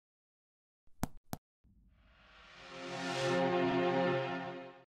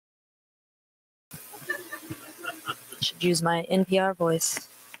Should use my NPR voice.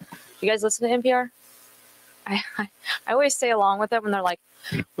 You guys listen to NPR? I always stay along with it when they're like,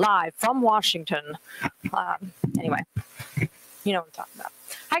 live from Washington. Anyway, you know what I'm talking about.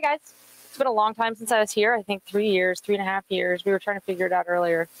 Hi, guys. It's been a long time since I was here. I think 3 years, 3.5 years. We were trying to figure it out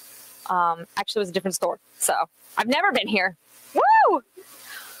earlier. Actually, it was a different store. So I've never been here. Woo!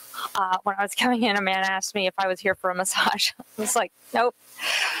 When I was coming in, a man asked me if I was here for a massage. I was like, nope.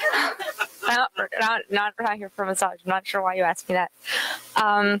 No, not here for a massage. I'm not sure why you asked me that.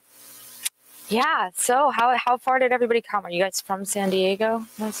 Yeah, so how far did everybody come? Are you guys from San Diego,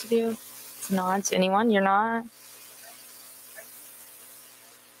 most of you? Nods. Anyone? You're not?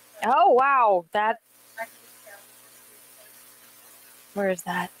 Oh, wow. Where is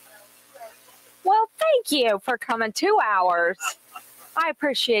that? Well, thank you for coming 2 hours. I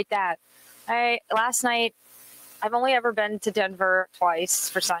appreciate that. Last night, I've only ever been to Denver twice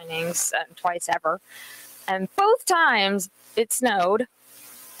for signings, and twice ever. And both times it snowed.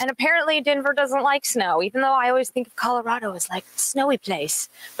 And apparently Denver doesn't like snow, even though I always think of Colorado as like a snowy place.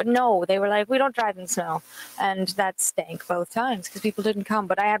 But no, they were like, we don't drive in snow. And that stank both times because people didn't come.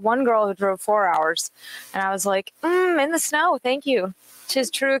 But I had one girl who drove 4 hours. And I was like, in the snow, thank you.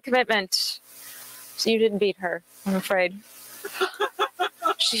 She's true commitment. So you didn't beat her, I'm afraid.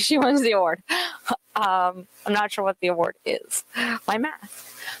 She wins the award. I'm not sure what the award is. My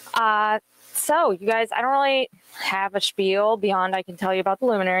math. So, you guys, I don't really have a spiel beyond I can tell you about the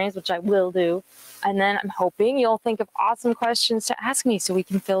luminaries, which I will do. And then I'm hoping you'll think of awesome questions to ask me so we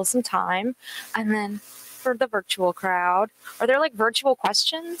can fill some time. And then for the virtual crowd, are there like virtual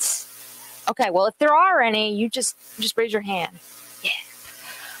questions? Okay, well, if there are any, you just raise your hand.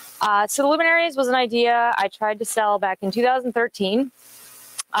 Yeah. So the luminaries was an idea I tried to sell back in 2013.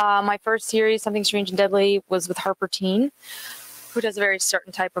 My first series, Something Strange and Deadly, was with Harper Teen, who does a very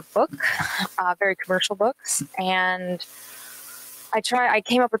certain type of book, very commercial books. And I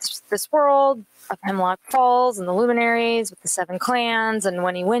came up with this world of Hemlock Falls and the Luminaries with the 7 clans and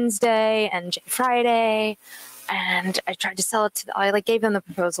Winnie Wednesday and Jay Friday. And I tried to sell it I gave them the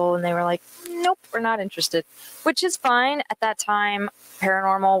proposal and they were like, nope, we're not interested, which is fine. At that time,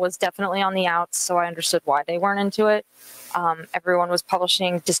 paranormal was definitely on the outs, so I understood why they weren't into it. Everyone was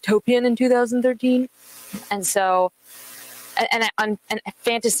publishing dystopian in 2013. And so, and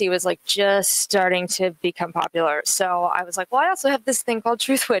fantasy was like just starting to become popular. So I was like, well, I also have this thing called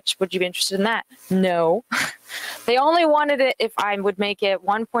Truth Witch. Would you be interested in that? No. They only wanted it if I would make it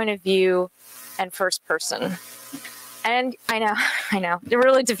one point of view and first person. And I know. It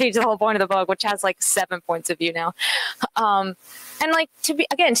really defeats the whole point of the book, which has like 7 points of view now. And like, to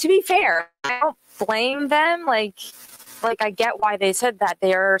be fair, I don't blame them. Like I get why they said that.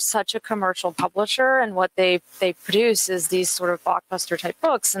 They are such a commercial publisher, and what they produce is these sort of blockbuster type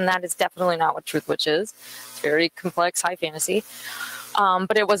books, and that is definitely not what Truth Witch is. It's very complex, high fantasy.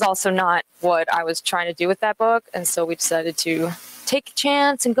 But it was also not what I was trying to do with that book, and so we decided to take a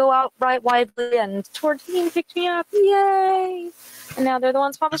chance and go out right widely, and Tor Team picked me up. Yay! And now they're the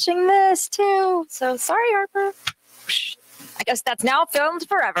ones publishing this too. So sorry, Harper. I guess that's now filmed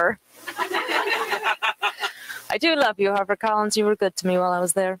forever. I do love you, Harper Collins. You were good to me while I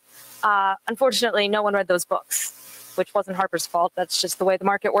was there. Unfortunately, no one read those books, which wasn't Harper's fault. That's just the way the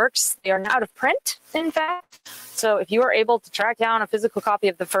market works. They are now out of print, in fact. So if you are able to track down a physical copy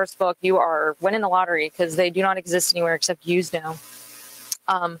of the first book, you are winning the lottery because they do not exist anywhere except used now.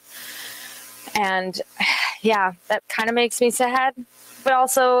 And yeah, that kind of makes me sad. But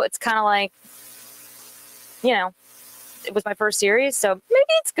also, it's kind of like, you know, it was my first series, so maybe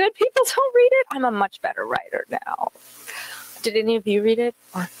it's good people don't read it. I'm a much better writer now. Did any of you read it?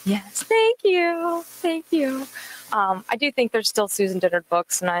 Yes. Thank you. Thank you. I do think there's still Susan Dennard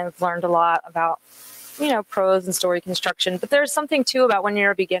books, and I've learned a lot about, you know, prose and story construction. But there's something, too, about when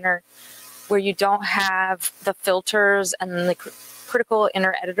you're a beginner where you don't have the filters and the critical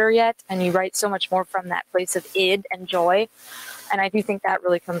inner editor yet, and you write so much more from that place of id and joy. And I do think that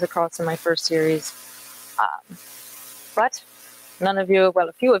really comes across in my first series. But none of you, well,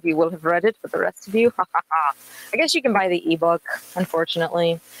 a few of you will have read it, but the rest of you, I guess you can buy the ebook,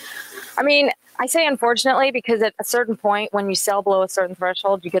 unfortunately. I mean, I say unfortunately because at a certain point, when you sell below a certain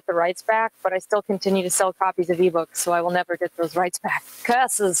threshold, you get the rights back, but I still continue to sell copies of ebooks, so I will never get those rights back.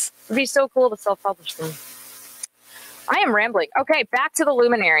 Curses. It'd be so cool to self-publish them. I am rambling. Okay, back to the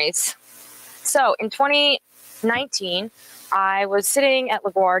Luminaries. So in 2019, I was sitting at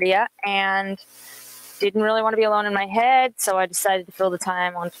LaGuardia and didn't really want to be alone in my head, so I decided to fill the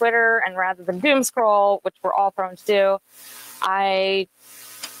time on Twitter, and rather than doom scroll, which we're all prone to do, I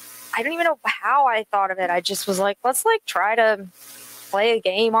don't even know how I thought of it. I just was like, let's like try to play a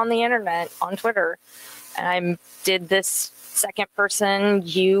game on the internet on Twitter. And I did this second person,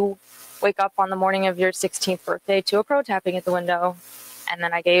 you wake up on the morning of your 16th birthday to a crow tapping at the window. And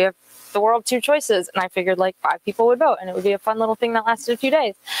then I gave the world 2 choices, and I figured like 5 people would vote, and it would be a fun little thing that lasted a few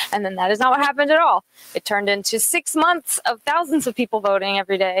days. And then that is not what happened at all. It turned into 6 months of thousands of people voting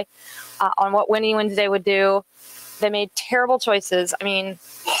every day on what Winnie Wednesday would do. They made terrible choices. I mean,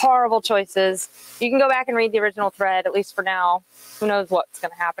 horrible choices. You can go back and read the original thread, at least for now. Who knows what's going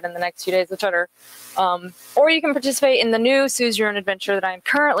to happen in the next few days with Twitter. Or you can participate in the new Choose Your Own Adventure that I'm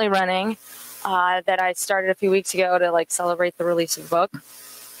currently running, that I started a few weeks ago to like celebrate the release of the book.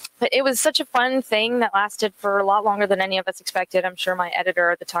 But it was such a fun thing that lasted for a lot longer than any of us expected. I'm sure my editor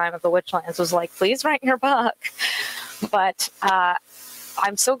at the time of The Witchlands was like, please write your book. But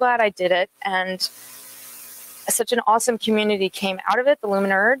I'm so glad I did it. And such an awesome community came out of it, the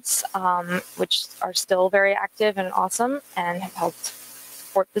LUMINARIES, which are still very active and awesome and have helped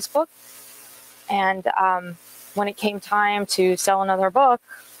support this book. And when it came time to sell another book,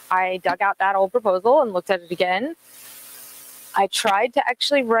 I dug out that old proposal and looked at it again. I tried to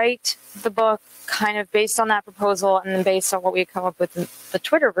actually write the book kind of based on that proposal and then based on what we had come up with in the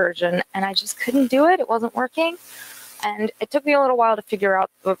Twitter version, and I just couldn't do it. It wasn't working. And it took me a little while to figure out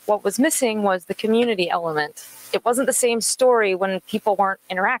what was missing was the community element. It wasn't the same story when people weren't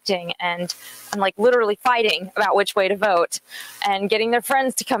interacting and like literally fighting about which way to vote and getting their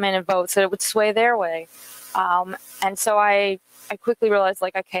friends to come in and vote so it would sway their way. And so I quickly realized,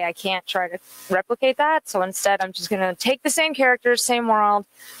 like, okay, I can't try to replicate that. So instead, I'm just going to take the same characters, same world,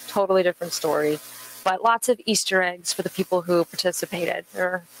 totally different story. But lots of Easter eggs for the people who participated. There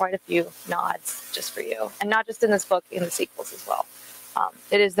are quite a few nods just for you. And not just in this book, in the sequels as well.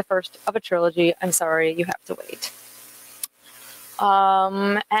 It is the first of a trilogy. I'm sorry, you have to wait.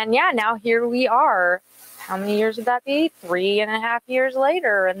 And yeah, now here we are. How many years would that be? 3.5 years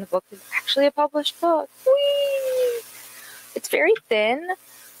later, and the book is actually a published book. Whee! It's very thin,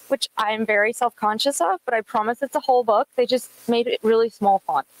 which I'm very self-conscious of, but I promise it's a whole book. They just made it really small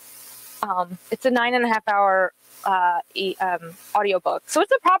font. It's a 9.5-hour audiobook, so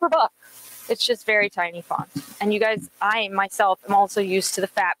it's a proper book. It's just very tiny font. And you guys, I myself am also used to the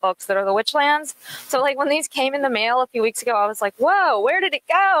fat books that are the Witchlands. So like when these came in the mail a few weeks ago, I was like, whoa, where did it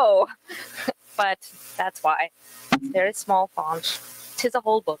go? But that's why. It's very small font. 'Tis a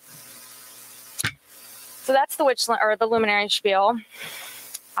whole book. So that's the the Luminary spiel.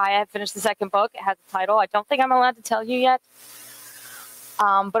 I have finished the second book. It has a title. I don't think I'm allowed to tell you yet.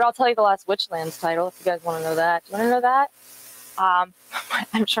 But I'll tell you the last Witchlands title if you guys want to know that. Do you want to know that?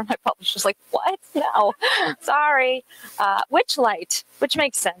 I'm sure my publisher's like, what? No, sorry. Witchlight, which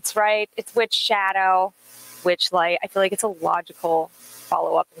makes sense, right? It's Witch Shadow, Witchlight. I feel like it's a logical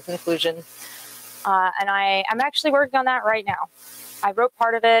follow-up and conclusion. And I'm actually working on that right now. I wrote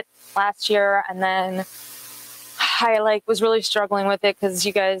part of it last year, and then I was really struggling with it because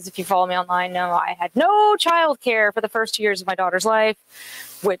you guys, if you follow me online, know I had no childcare for the first 2 years of my daughter's life,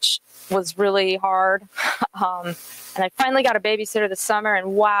 which was really hard. And I finally got a babysitter this summer,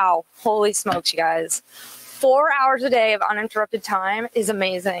 and wow, holy smokes, you guys. 4 hours a day of uninterrupted time is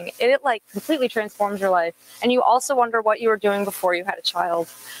amazing. It completely transforms your life. And you also wonder what you were doing before you had a child,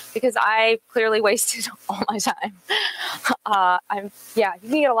 because I clearly wasted all my time. You can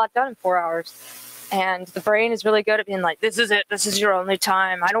get a lot done in 4 hours. And the brain is really good at being like, this is it. This is your only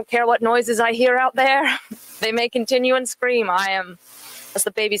time. I don't care what noises I hear out there. They may continue and scream. That's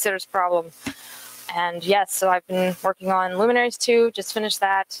the babysitter's problem. And yes, so I've been working on Luminaries 2, just finished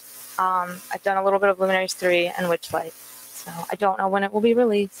that. I've done a little bit of Luminaries 3 and Witchlight. So I don't know when it will be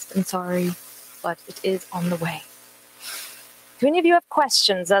released. I'm sorry, but it is on the way. Do any of you have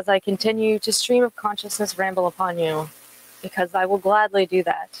questions as I continue to stream of consciousness ramble upon you? Because I will gladly do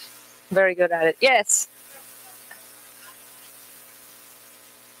that. I'm very good at it. Yes.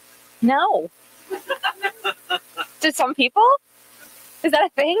 No. To some people? Is that a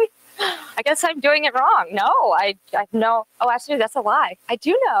thing? I guess I'm doing it wrong. No, I know. Oh, actually, that's a lie. I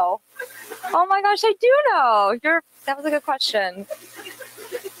do know. Oh my gosh, I do know. That was a good question.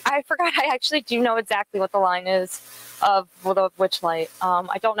 I forgot. I actually do know exactly what the line is of the Witchlight.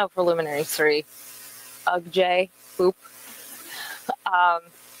 I don't know for Luminaries 3. J. Boop.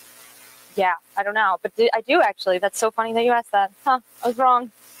 Yeah, I don't know, but I do actually. That's so funny that you asked that. Huh? I was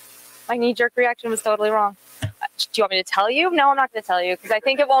wrong. My knee-jerk reaction was totally wrong. Do you want me to tell you? No, I'm not going to tell you because I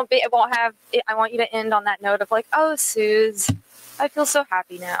think it won't have, I want you to end on that note of like, oh, Suze, I feel so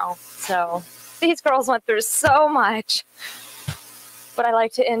happy now. So these girls went through so much, but I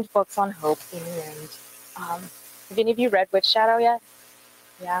like to end books on hope in the end. Have any of you read Witch Shadow yet?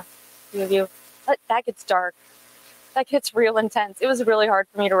 Yeah, a few of you. That gets dark. that gets real intense. It was really hard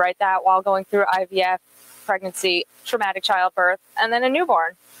for me to write that while going through IVF, pregnancy, traumatic childbirth, and then a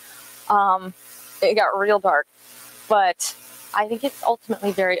newborn. It got real dark, but I think it's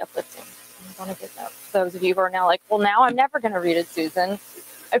ultimately very uplifting. I'm going to get that for those of you who are now like, well, now I'm never going to read it, Susan.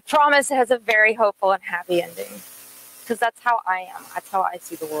 I promise it has a very hopeful and happy ending, because that's how I am. That's how I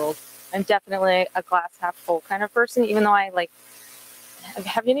see the world. I'm definitely a glass half full kind of person, even though I like,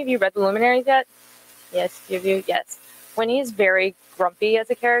 have any of you read The Luminaries yet? Yes, few of you, yes. Winnie's very grumpy as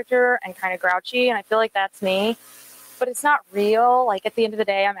a character and kind of grouchy, and I feel like that's me. But it's not real. Like, at the end of the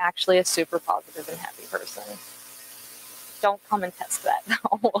day, I'm actually a super positive and happy person. Don't come and test that,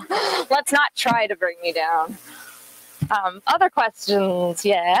 though. Let's not try to bring me down. Other questions?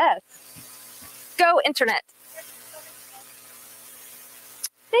 Yes. Go, internet.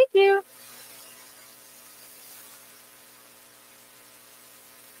 Thank you.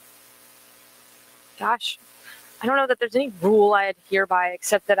 Gosh, I don't know that there's any rule I adhere by,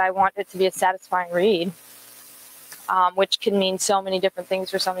 except that I want it to be a satisfying read, which can mean so many different things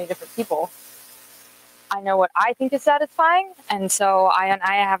for so many different people. I know what I think is satisfying, and so I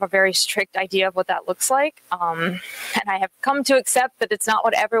have a very strict idea of what that looks like, and I have come to accept that it's not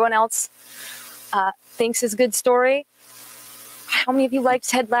what everyone else thinks is a good story. How many of you liked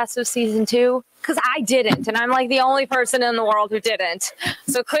Ted Lasso season 2? Because I didn't, and I'm like the only person in the world who didn't.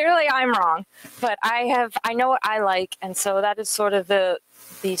 So clearly I'm wrong. But I know what I like, and so that is sort of the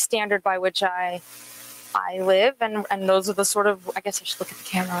standard by which I live, and those are the sort of, I guess I should look at the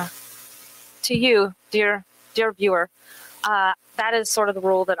camera. To you, dear viewer, that is sort of the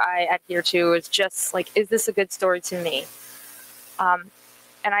rule that I adhere to, is just like, is this a good story to me?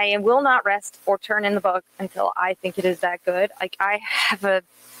 And I will not rest or turn in the book until I think it is that good. Like, I have a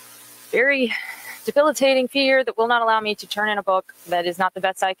very debilitating fear that will not allow me to turn in a book that is not the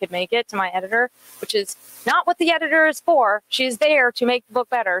best I could make it to my editor, which is not what the editor is for. She's there to make the book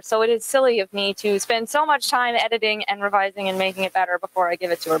better. So it is silly of me to spend so much time editing and revising and making it better before I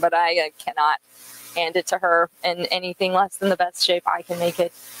give it to her, but I cannot hand it to her in anything less than the best shape I can make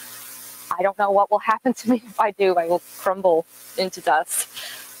it. I don't know what will happen to me if I do. I will crumble into dust.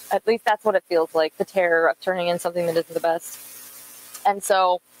 At least that's what it feels like, the terror of turning in something that isn't the best. And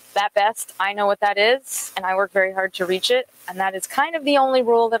so that best, I know what that is, and I work very hard to reach it, and that is kind of the only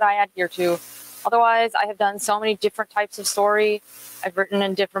rule that I adhere to. Otherwise, I have done so many different types of story. I've written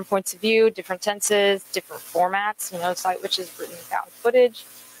in different points of view, different tenses, different formats, Site Witch has written found footage.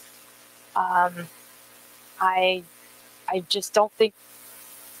 I just don't think,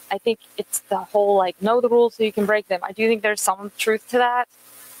 I think it's the whole, like, know the rules so you can break them. I do think there's some truth to that.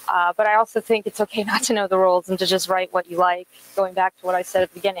 But I also think it's okay not to know the rules and to just write what you like. Going back to what I said at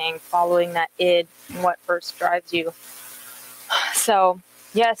the beginning, following that id and what first drives you. So,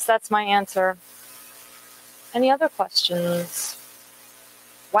 yes, that's my answer. Any other questions?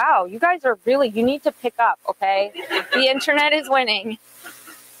 Wow, you guys are really, you need to pick up, okay? The internet is winning.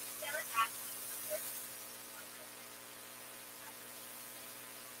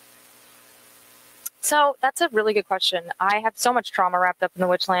 So that's a really good question. I have so much trauma wrapped up in the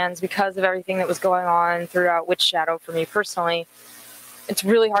Witchlands because of everything that was going on throughout Witch Shadow for me personally. It's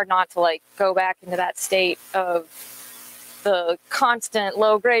really hard not to like go back into that state of the constant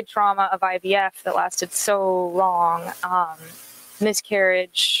low-grade trauma of IVF that lasted so long,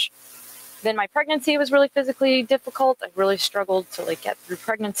 miscarriage. Then my pregnancy was really physically difficult. I really struggled to like get through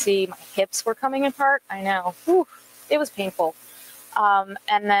pregnancy. My hips were coming apart. I know. Whew, it was painful.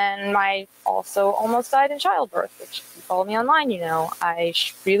 And then I also almost died in childbirth, which if you follow me online, I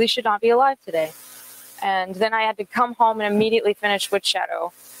really should not be alive today. And then I had to come home and immediately finish Witch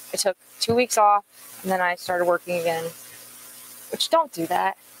Shadow. I took 2 weeks off, and then I started working again, which don't do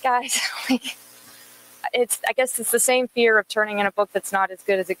that, guys. I guess it's the same fear of turning in a book that's not as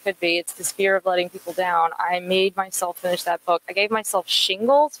good as it could be. It's this fear of letting people down. I made myself finish that book. I gave myself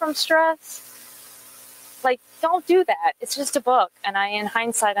shingles from stress. Like, don't do that. It's just a book. And in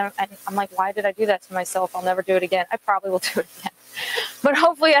hindsight, I'm like, why did I do that to myself? I'll never do it again. I probably will do it again. But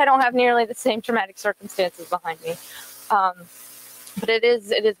hopefully I don't have nearly the same traumatic circumstances behind me. But it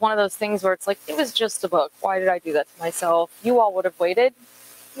is one of those things where it's like, it was just a book. Why did I do that to myself? You all would have waited.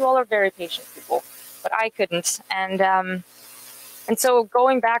 You all are very patient people. But I couldn't. And so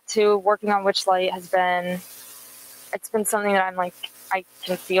going back to working on Witchlight it's been something that I'm like, I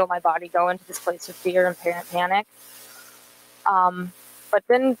can feel my body go into this place of fear and panic. But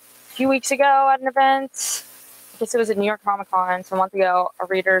then a few weeks ago at an event, I guess it was at New York Comic Con, so a month ago, a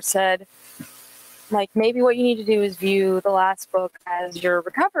reader said, like, maybe what you need to do is view the last book as your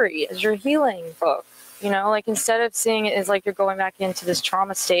recovery, as your healing book. Like, instead of seeing it as like you're going back into this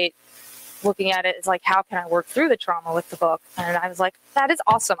trauma state, looking at it as like, how can I work through the trauma with the book? And I was like, that is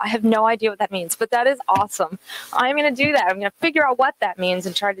awesome. I have no idea what that means, but that is awesome. I'm going to do that. I'm going to figure out what that means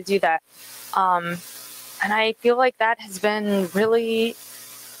and try to do that. And I feel like that has been really,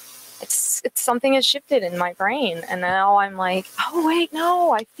 it's something has shifted in my brain. And now I'm like, oh, wait,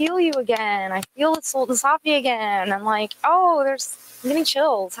 no, I feel you again. I feel the Sophie again. I'm like, oh, I'm getting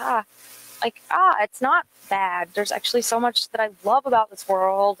chills. It's not bad. There's actually so much that I love about this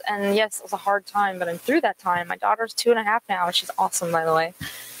world. And yes, it was a hard time, but I'm through that time. My daughter's 2.5 now. She's awesome, by the way.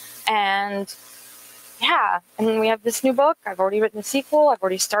 And yeah, and we have this new book. I've already written the sequel. I've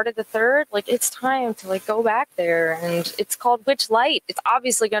already started the third. Like, it's time to like go back there. And it's called Witch Light. It's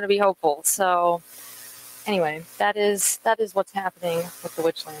obviously going to be hopeful. So anyway, that is what's happening with the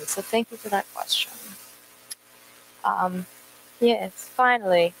Witchlands. So thank you for that question. Yes,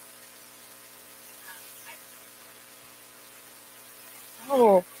 finally.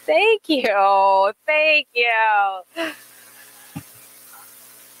 Oh, thank you. Thank you.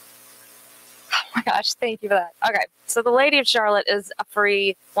 Oh my gosh, thank you for that. Okay, so The Lady of Charlotte is a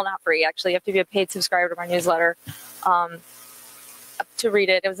free, well, not free, actually. You have to be a paid subscriber to my newsletter to read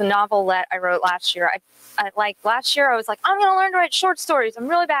it. It was a novelette I wrote last year. Last year I was like, I'm going to learn to write short stories. I'm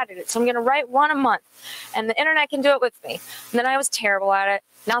really bad at it, so I'm going to write one a month, and the internet can do it with me. And then I was terrible at it.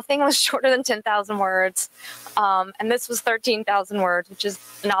 Nothing was shorter than 10,000 words. And this was 13,000 words, which is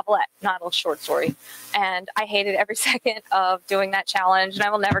a novelette, not a short story. And I hated every second of doing that challenge, and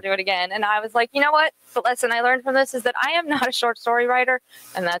I will never do it again. And I was like, you know what? The lesson I learned from this is that I am not a short story writer,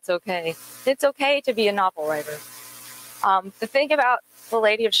 and that's okay. It's okay to be a novel writer. The thing about The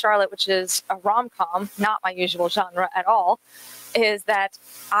Lady of Charlotte, which is a rom-com, not my usual genre at all, is that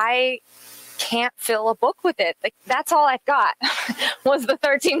I can't fill a book with it. Like, that's all I've got was the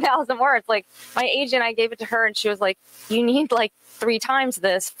 13,000 words. Like, my agent, I gave it to her, and she was like, you need like 3 times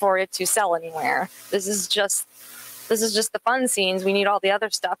this for it to sell anywhere. This is just the fun scenes. We need all the other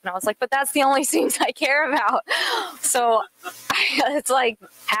stuff. And I was like, but that's the only scenes I care about. So it's like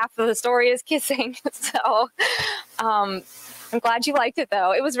half of the story is kissing. So I'm glad you liked it,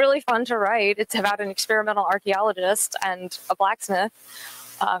 though. It was really fun to write. It's about an experimental archaeologist and a blacksmith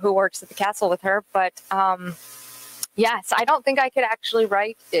who works at the castle with her. But yes, I don't think I could actually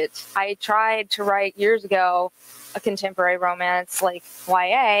write it. I tried to write years ago a contemporary romance like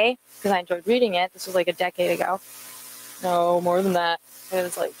YA because I enjoyed reading it. This was like a decade ago. No, more than that. It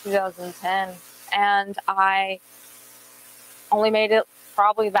was like 2010. And I only made it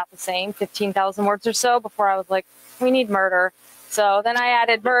probably about the same, 15,000 words or so, before I was like, we need murder. So then I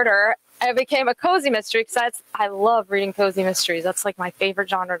added murder. It became a cozy mystery because I love reading cozy mysteries. That's like my favorite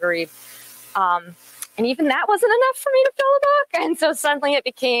genre to read. And even that wasn't enough for me to fill a book. And so suddenly it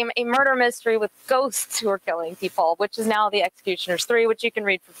became a murder mystery with ghosts who are killing people, which is now The Executioners 3, which you can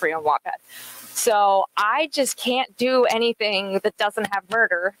read for free on Wattpad. So I just can't do anything that doesn't have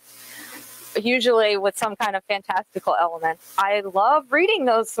murder, usually with some kind of fantastical element. I love reading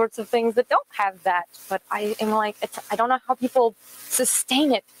those sorts of things that don't have that, but I am like, I don't know how people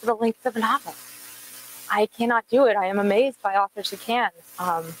sustain it for the length of a novel. I cannot do it. I am amazed by authors who can.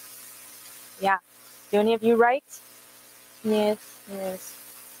 Yeah. Do any of you write? Yes.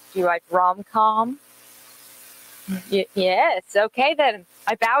 Do you write rom-com? Yes. Okay, then.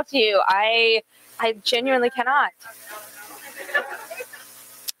 I bow to you. I genuinely cannot.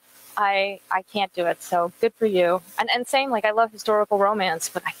 I can't do it, so good for you. And same, like, I love historical romance,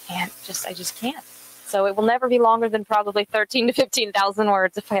 but I just can't. So it will never be longer than probably 13 to 15,000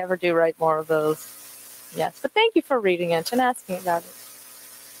 words if I ever do write more of those. Yes, but thank you for reading it and asking about it.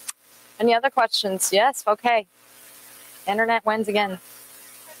 Any other questions? Yes, okay. Internet wins again.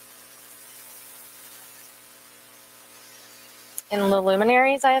 In the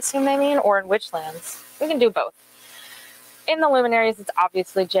Luminaries, I assume they mean, or in Witchlands? We can do both. In the Luminaries, it's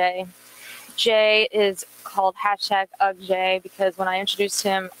obviously Jay. Jay is called #UGJ because when I introduced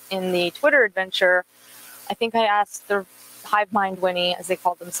him in the Twitter adventure, I think I asked the Hive Mind Winnie, as they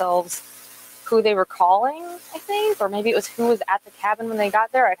called themselves, who they were calling, I think, or maybe it was who was at the cabin when they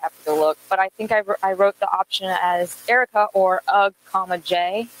got there. I'd have to go look, but I think I wrote the option as Erica or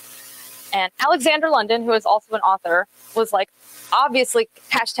J. And Alexander London, who is also an author, was like, obviously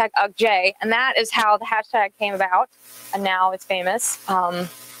 #UGJ, and that is how the hashtag came about, and now it's famous,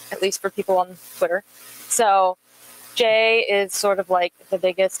 at least for people on Twitter. So Jay is sort of like the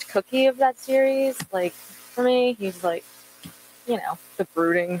biggest cookie of that series. Like, for me, he's like, you know, the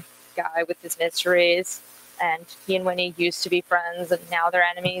brooding guy with his mysteries, and he and Winnie used to be friends, and now they're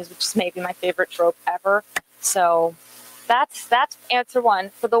enemies, which is maybe my favorite trope ever. So that's answer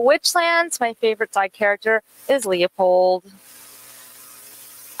one. For the Witchlands, my favorite side character is Leopold.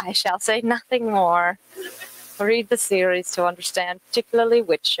 I shall say nothing more. Read the series to understand, particularly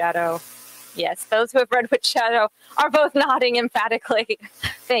Witch Shadow. Yes, those who have read Witch Shadow are both nodding emphatically.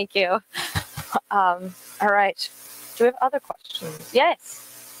 Thank you. All right. Do we have other questions? Yes.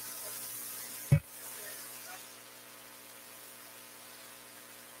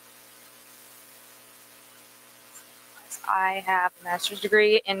 I have a master's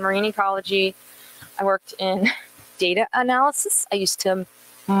degree in marine ecology. I worked in data analysis. I used to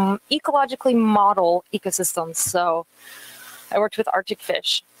ecologically model ecosystems. So I worked with Arctic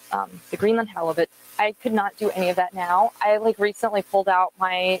fish, the Greenland halibut. I could not do any of that now. I recently pulled out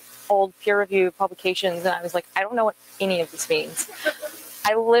my old peer review publications and I was like, I don't know what any of this means.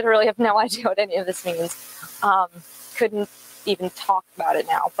 I literally have no idea what any of this means. Couldn't even talk about it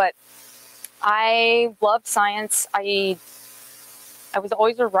now, but I loved science. I was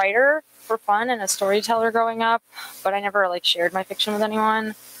always a writer for fun and a storyteller growing up, but I never shared my fiction with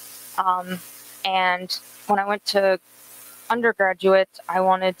anyone. And when I went to undergraduate, I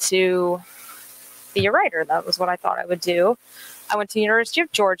wanted to be a writer. That was what I thought I would do. I went to the University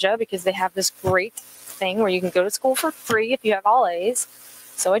of Georgia because they have this great thing where you can go to school for free if you have all A's.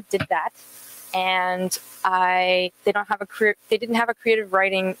 So I did that. And they didn't have a creative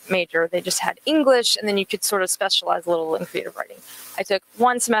writing major. They just had English, and then you could sort of specialize a little in creative writing. I took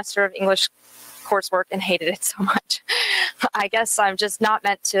one semester of English coursework and hated it so much. I guess I'm just not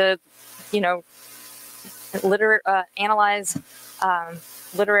meant to, analyze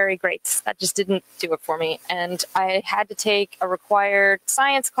literary greats. That just didn't do it for me. And I had to take a required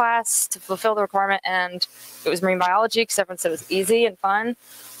science class to fulfill the requirement, and it was marine biology because everyone said it was easy and fun.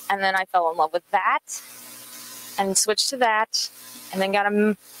 And then I fell in love with that and switched to that, and then got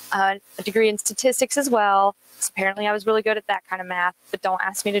a degree in statistics as well. So apparently I was really good at that kind of math, but don't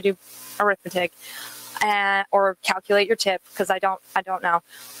ask me to do arithmetic or calculate your tip because I don't know.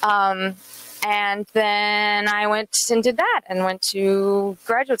 And then I went and did that and went to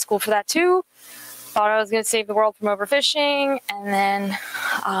graduate school for that too. Thought I was going to save the world from overfishing, and then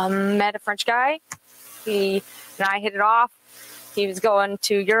met a French guy. He and I hit it off. He was going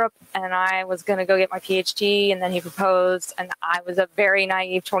to Europe, and I was going to go get my PhD, and then he proposed, and I was a very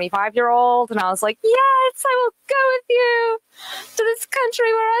naive 25-year-old, and I was like, yes, I will go with you to this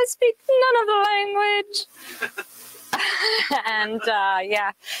country where I speak none of the language. And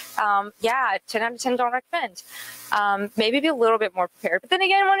 10 out of 10 don't recommend. Maybe be a little bit more prepared. But then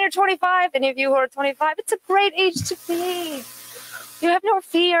again, when you're 25, any of you who are 25, it's a great age to be. You have no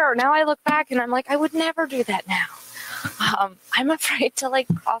fear. Now I look back, and I'm like, I would never do that now. I'm afraid to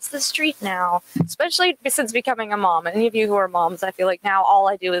cross the street now, especially since becoming a mom. Any of you who are moms, I feel like now all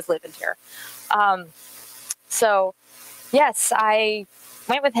I do is live in fear. So yes, I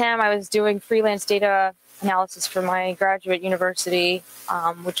went with him. I was doing freelance data analysis for my graduate university,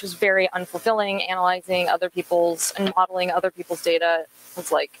 which was very unfulfilling. Analyzing other people's and modeling other people's data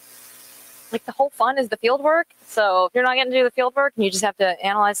was like the whole fun is the field work. So if you're not getting to do the field work and you just have to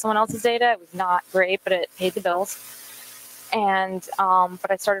analyze someone else's data, it was not great, but it paid the bills. And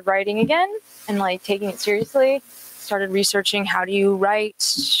but I started writing again and taking it seriously. Started researching, how do you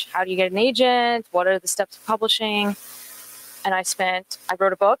write, how do you get an agent, what are the steps of publishing. And I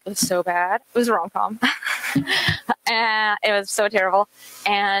wrote a book. It was so bad. It was a rom-com. And it was so terrible.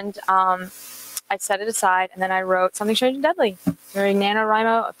 And I set it aside, and then I wrote Something Strange and Deadly during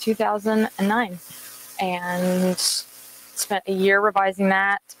NaNoWriMo of 2009. And spent a year revising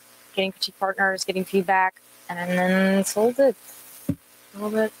that, getting critique partners, getting feedback, and then sold it a little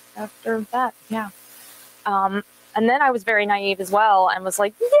bit after that. Yeah. And then I was very naive as well and was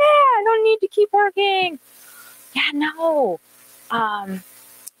like, yeah, I don't need to keep working. Yeah, no.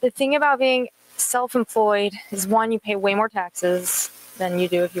 The thing about being self-employed is, one, you pay way more taxes than you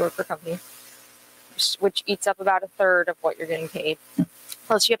do if you work for a company, which eats up about a third of what you're getting paid.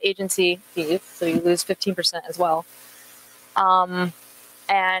 Plus you have agency fees, so you lose 15% as well.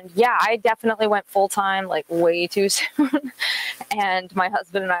 And yeah, I definitely went full-time way too soon. And my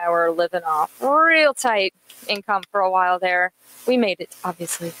husband and I were living off real tight income for a while there. We made it,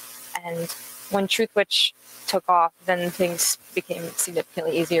 obviously. And when Truthwitch took off, then things became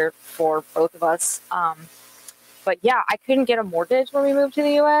significantly easier for both of us. But yeah, I couldn't get a mortgage when we moved to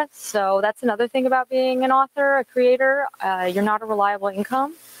the US. So that's another thing about being an author, a creator. You're not a reliable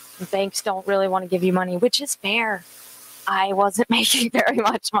income. Banks don't really want to give you money, which is fair. I wasn't making very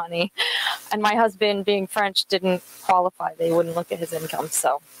much money. And my husband, being French, didn't qualify. They wouldn't look at his income.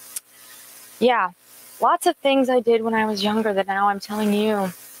 So yeah, lots of things I did when I was younger that now I'm telling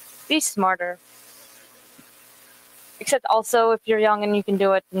you. Be smarter. Except also, if you're young and you can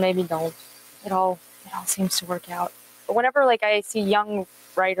do it, then maybe don't. It all seems to work out. But whenever like I see young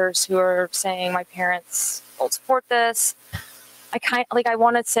writers who are saying my parents won't support this, I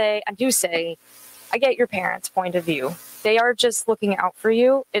want to say, I get your parents' point of view. They are just looking out for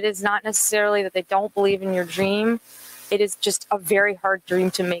you. It is not necessarily that they don't believe in your dream. It is just a very hard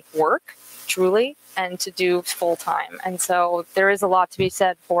dream to make work, truly, and to do full time. And so there is a lot to be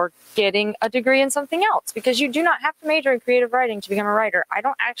said for getting a degree in something else, because you do not have to major in creative writing to become a writer. I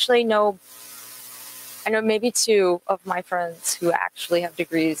don't actually know. I know maybe 2 of my friends who actually have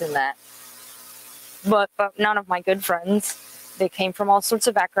degrees in that, but none of my good friends. They came from all sorts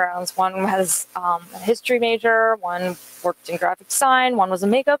of backgrounds. One has a history major, one worked in graphic design, one was a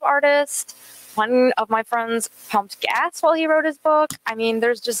makeup artist. One of my friends pumped gas while he wrote his book. I mean,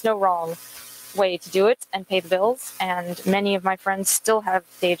 there's just no wrong way to do it and pay the bills. And many of my friends still have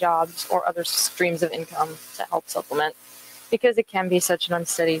day jobs or other streams of income to help supplement, because it can be such an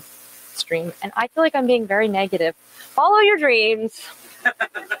unsteady stream. And I feel like I'm being very negative. Follow your dreams.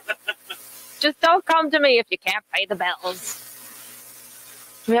 Just don't come to me if you can't pay the bills.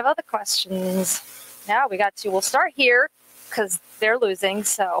 Do we have other questions? Yeah, we got 2. We'll start here because they're losing,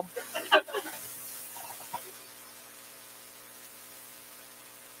 so.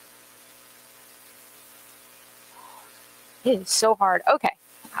 It is so hard. Okay.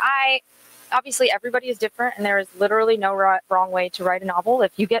 Obviously everybody is different, and there is literally no wrong way to write a novel.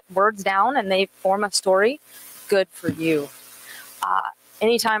 If you get words down and they form a story, good for you.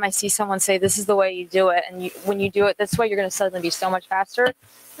 Anytime I see someone say this is the way you do it, and when you do it this way, you're going to suddenly be so much faster.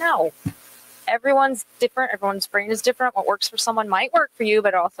 No. Everyone's different. Everyone's brain is different. What works for someone might work for you,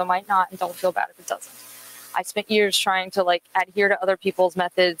 but it also might not, and don't feel bad if it doesn't. I spent years trying to adhere to other people's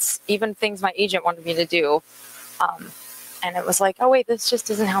methods, even things my agent wanted me to do. And it was like, oh wait, this just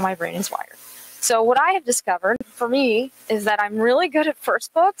isn't how my brain is wired. So what I have discovered for me is that I'm really good at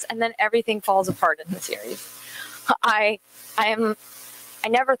first books, and then everything falls apart in the series. I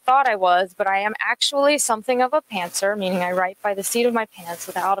never thought I was, but I am actually something of a pantser, meaning I write by the seat of my pants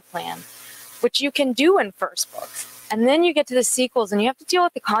without a plan, which you can do in first books. And then you get to the sequels and you have to deal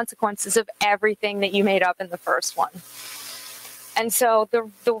with the consequences of everything that you made up in the first one. And so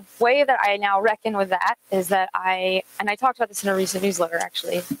the way that I now reckon with that is that I talked about this in a recent newsletter,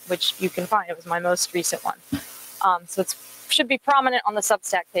 actually, which you can find. It was my most recent one. So it should be prominent on the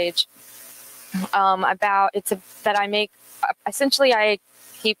Substack page. That I make, essentially I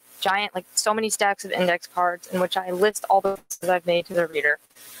keep giant, so many stacks of index cards in which I list all the books I've made to the reader.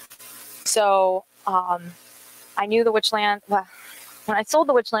 So I knew the Witchland. Well, when I sold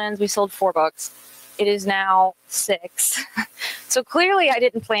the Witchlands, we sold 4 books. It is now 6. So clearly I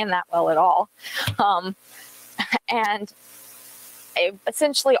didn't plan that well at all. And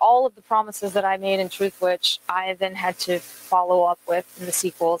essentially all of the promises that I made in Truth Witch, I then had to follow up with in the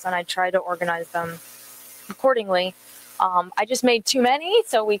sequels, and I tried to organize them accordingly. I just made too many,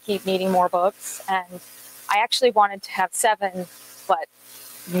 so we keep needing more books. And I actually wanted to have 7, but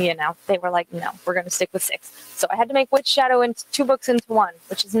they were like, no, we're going to stick with 6. So I had to make Witch Shadow into 2 books into 1,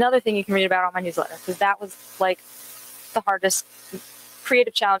 which is another thing you can read about on my newsletter, because that was the hardest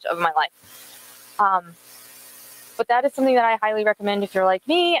creative challenge of my life. But that is something that I highly recommend if you're like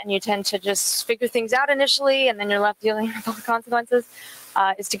me and you tend to just figure things out initially and then you're left dealing with all the consequences,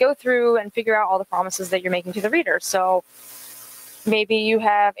 is to go through and figure out all the promises that you're making to the reader. So maybe you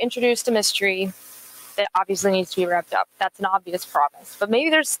have introduced a mystery that obviously needs to be wrapped up. That's an obvious promise. But maybe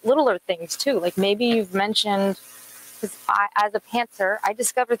there's littler things too. Like maybe you've mentioned, because as a pantser, I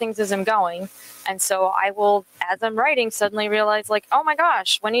discover things as I'm going. And so I will, as I'm writing, suddenly realize oh my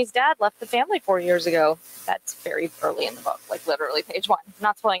gosh, Winnie's dad left the family 4 years ago. That's very early in the book, literally page 1.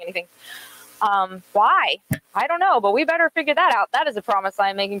 Not spoiling anything. Why? I don't know, but we better figure that out. That is a promise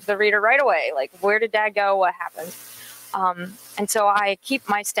I'm making to the reader right away. Where did dad go? What happened? And so I keep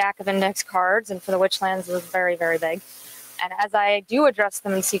my stack of index cards, and for the Witchlands it was very, very big. And as I do address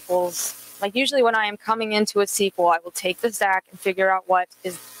them in sequels, usually when I am coming into a sequel, I will take the stack and figure out what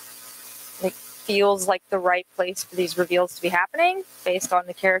is feels like the right place for these reveals to be happening based on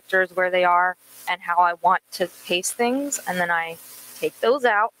the characters, where they are, and how I want to pace things. And then I take those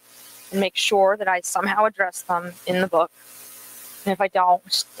out and make sure that I somehow address them in the book. And if I don't,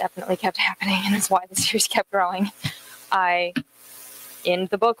 which definitely kept happening, and that's why the series kept growing, I end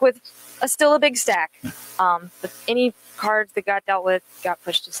the book with still a big stack. But any cards that got dealt with got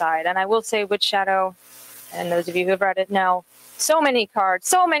pushed aside. And I will say Witch Shadow, and those of you who have read it know, so many cards,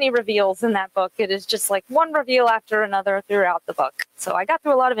 so many reveals in that book. It is just one reveal after another throughout the book. So I got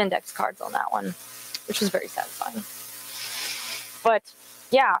through a lot of index cards on that one, which was very satisfying. But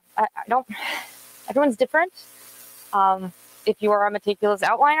yeah, I don't, everyone's different. If you are a meticulous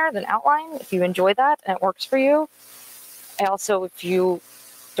outliner, then outline. If you enjoy that and it works for you, I also, if you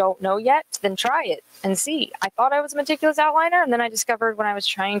don't know yet, then try it and see. I thought I was a meticulous outliner, and then I discovered when I was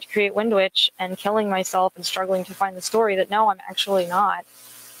trying to create Wind Witch and killing myself and struggling to find the story that no, I'm actually not.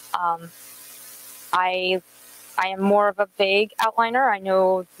 I am more of a vague outliner. I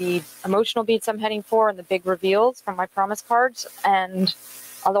know the emotional beats I'm heading for and the big reveals from my promise cards, and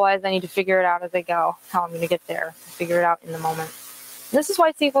otherwise I need to figure it out as I go, how I'm going to get there, figure it out in the moment. And this is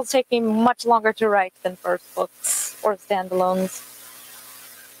why sequels take me much longer to write than first books or standalones.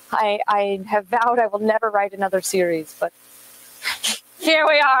 I have vowed I will never write another series, but here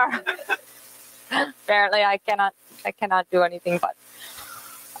we are. Apparently I cannot do anything but.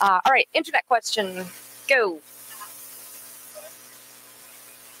 All right, internet question, go.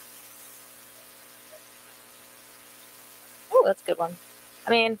 Oh, that's a good one.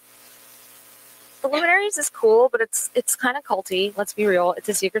 I mean, the Luminaries is cool, but it's kind of culty. Let's be real. It's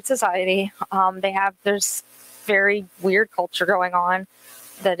a secret society. There's very weird culture going on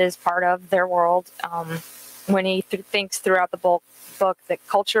that is part of their world. Winnie thinks throughout the book that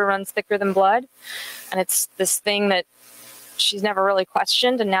culture runs thicker than blood, and it's this thing that she's never really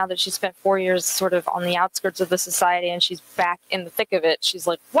questioned. And now that she spent 4 years sort of on the outskirts of the society and she's back in the thick of it, she's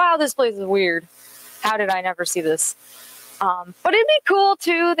like, wow, this place is weird. How did I never see this? But it'd be cool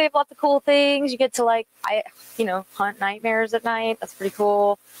too. They have lots of cool things. You get to hunt nightmares at night. That's pretty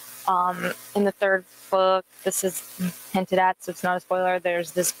cool. In the third book, this is hinted at, so it's not a spoiler.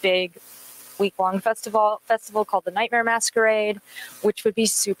 There's this big week-long festival called the Nightmare Masquerade, which would be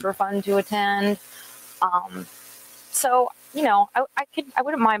super fun to attend. So I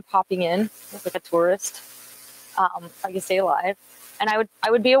wouldn't mind popping in as like a tourist. I could stay alive, and I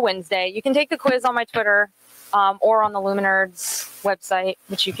would be a Wednesday. You can take the quiz on my Twitter. Or on the Luminards website,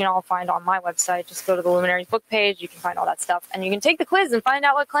 which you can all find on my website. Just go to the Luminaries book page. You can find all that stuff. And you can take the quiz and find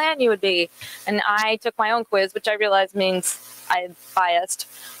out what clan you would be. And I took my own quiz, which I realize means I'm biased.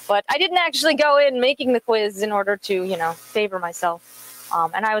 But I didn't actually go in making the quiz in order to, favor myself.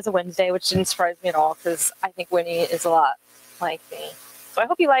 And I was a Wednesday, which didn't surprise me at all, because I think Winnie is a lot like me. So I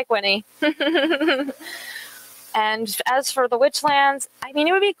hope you like Winnie. And as for the Witchlands, I mean,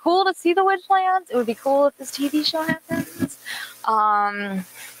 it would be cool to see the Witchlands. It would be cool if this TV show happens.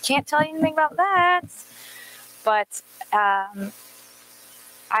 Can't tell you anything about that. But I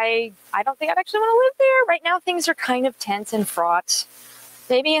don't think I'd actually want to live there. Right now, things are kind of tense and fraught.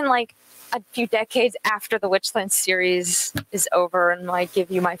 Maybe in like a few decades after the Witchlands series is over and I give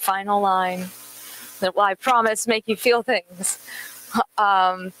you my final line that will, I promise, make you feel things.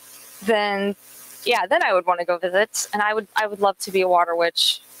 Then I would want to go visit, and I would love to be a water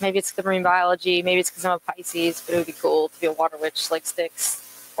witch. Maybe it's the marine biology, maybe it's because I'm a Pisces, but it would be cool to be a water witch like Styx,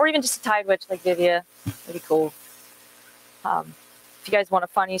 or even just a tide witch like Vivia. It'd be cool. If you guys want a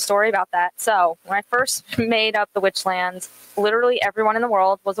funny story about that, so when I first made up the Witchlands, literally everyone in the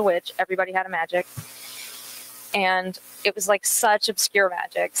world was a witch. Everybody had a magic, and it was like such obscure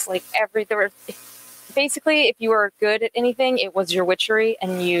magics. Like basically, if you were good at anything, it was your witchery,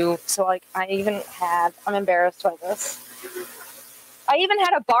 and I'm embarrassed by this. I even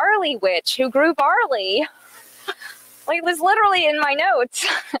had a barley witch who grew barley. Like, it was literally in my notes.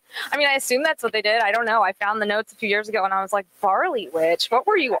 I mean, I assume that's what they did. I don't know. I found the notes a few years ago, and I was like, barley witch, what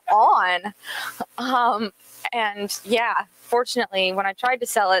were you on? And yeah, fortunately, when I tried to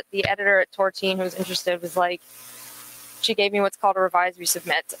sell it, the editor at Tortine, who was interested, was like, she gave me what's called a revise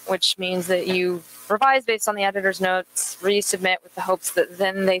resubmit, which means that you revise based on the editor's notes, resubmit with the hopes that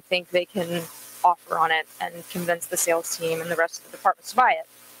then they think they can offer on it and convince the sales team and the rest of the department to buy it.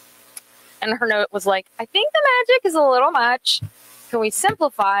 And her note was like, I think the magic is a little much. Can we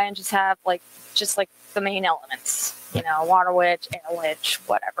simplify and just have just the main elements, water witch, air witch,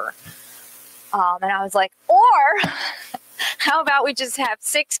 whatever. And I was like, or how about we just have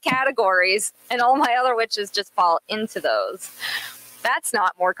 6 categories and all my other witches just fall into those? That's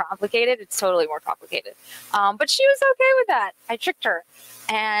not more complicated. It's totally more complicated. But she was okay with that. I tricked her.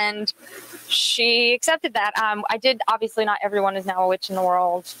 And she accepted that. I did, obviously not everyone is now a witch in the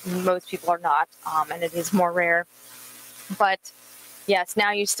world. Most people are not. And it is more rare. But yes,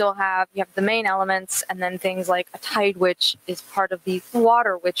 now you have the main elements, and then things like a tide witch is part of the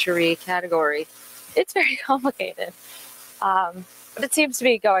water witchery category. It's very complicated. But it seems to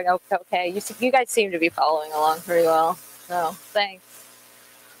be going okay. You guys seem to be following along pretty well. So thanks.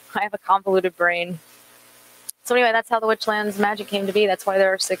 I have a convoluted brain. So anyway, that's how the Witchlands magic came to be. That's why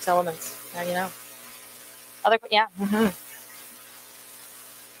there are 6 elements. Now you know. Yeah.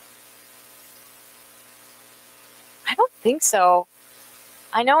 I don't think so.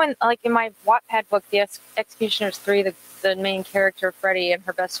 I know in my Wattpad book, The Executioners 3, the main character, Freddie, and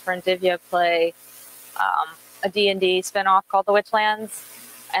her best friend, Divya, play a D&D spinoff called The Witchlands,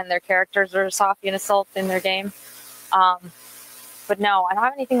 and their characters are Safi and Assault in their game. But no, I don't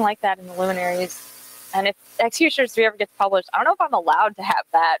have anything like that in the Luminaries. And if Executioners 3 ever gets published, I don't know if I'm allowed to have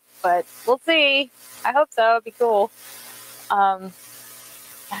that, but we'll see. I hope so. It'd be cool.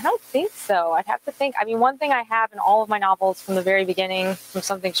 I don't think so. I'd have to think. I mean, one thing I have in all of my novels from the very beginning, from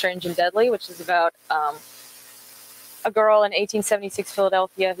Something Strange and Deadly, which is about a girl in 1876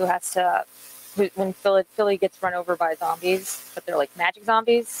 Philadelphia who has to, when Philly gets run over by zombies, but they're like magic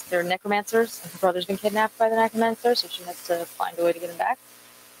zombies. They're necromancers. And her brother's been kidnapped by the necromancer, so she has to find a way to get him back.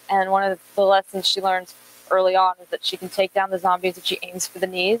 And one of the lessons she learns early on is that she can take down the zombies if she aims for the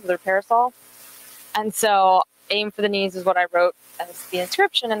knees with her parasol. And so aim for the knees is what I wrote as the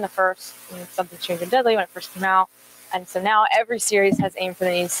inscription in the first Something Strange and Deadly when it first came out. And so now every series has aim for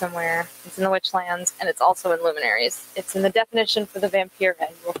the knees somewhere. It's in the Witchlands, and it's also in Luminaries. It's in the definition for the vampire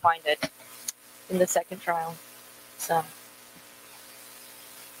head. You will find it in the second trial. So,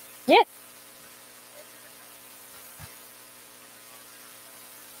 yeah.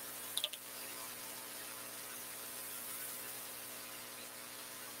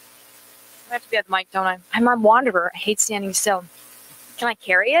 I have to be at the mic, don't I? I'm a wanderer. I hate standing still. Can I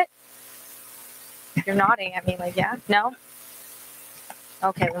carry it? You're nodding at me like, yeah? No?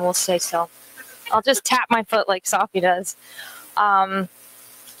 Okay, then we'll stay still. I'll just tap my foot like Sophie does. A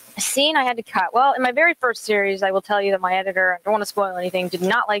scene I had to cut. Well, in my very first series, I will tell you that my editor, I don't want to spoil anything, did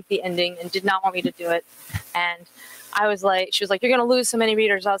not like the ending and did not want me to do it. And I was like, she was like, you're going to lose so many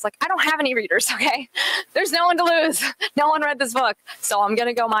readers. I was like, I don't have any readers, okay? There's no one to lose. No one read this book, so I'm going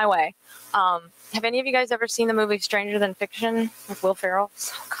to go my way. Have any of you guys ever seen the movie Stranger Than Fiction with Will Ferrell?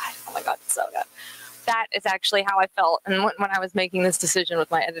 So good. Oh my God, it's so good. That is actually how I felt. And when I was making this decision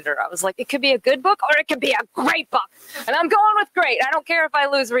with my editor, I was like, it could be a good book or it could be a great book. And I'm going with great. I don't care if I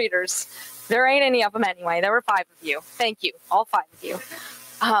lose readers. There ain't any of them anyway. There were 5 of you. Thank you. All 5 of you.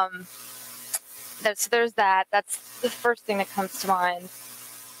 There's that. That's the first thing that comes to mind.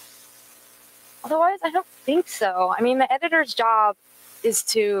 Otherwise, I don't think so. I mean, the editor's job is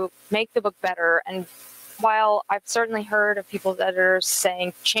to make the book better. And while I've certainly heard of people's editors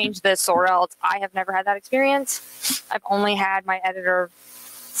saying, change this or else, I have never had that experience. I've only had my editor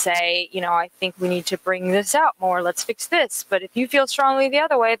say, you know, I think we need to bring this out more. Let's fix this. But if you feel strongly the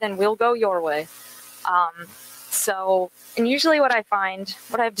other way, then we'll go your way. And usually what I find,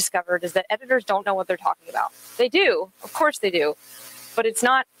 what I've discovered is that editors don't know what they're talking about. They do. Of course they do. But it's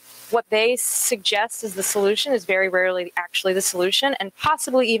not what they suggest is the solution is very rarely actually the solution. And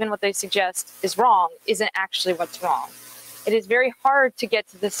possibly even what they suggest is wrong isn't actually what's wrong. It is very hard to get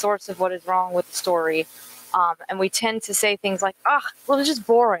to the source of what is wrong with the story. And we tend to say things like, well, it's just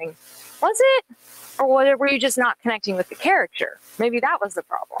boring. Was it? Or were you just not connecting with the character? Maybe that was the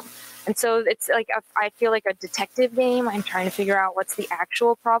problem. And so it's like, I feel like a detective game. I'm trying to figure out what's the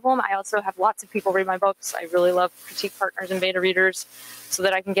actual problem. I also have lots of people read my books. I really love critique partners and beta readers so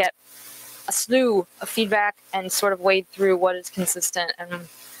that I can get a slew of feedback and sort of wade through what is consistent and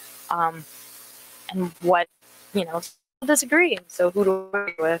what, you know, disagree. And so who do I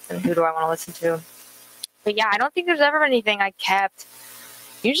agree with and who do I want to listen to? But yeah, I don't think there's ever anything I kept.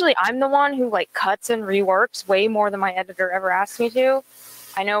 Usually I'm the one who like cuts and reworks way more than my editor ever asked me to.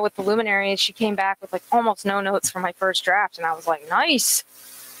 I know with the Luminaries, she came back with like almost no notes from my first draft. And I was like, nice.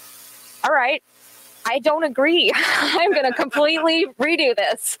 All right. I don't agree. I'm going to completely redo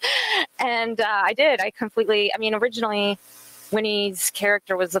this. And I did. I mean, originally Winnie's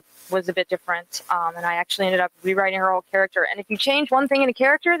character was a bit different. And I actually ended up rewriting her whole character. And if you change one thing in a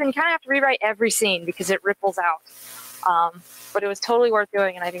character, then you kind of have to rewrite every scene because it ripples out. But it was totally worth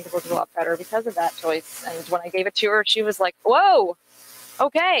doing. And I think the book was a lot better because of that choice. And when I gave it to her, she was like, whoa,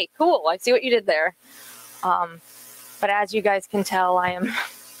 okay, cool. I see what you did there. But as you guys can tell, I am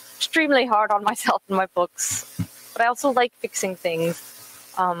extremely hard on myself in my books. But I also like fixing things.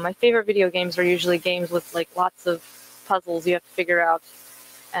 My favorite video games are usually games with like lots of puzzles you have to figure out.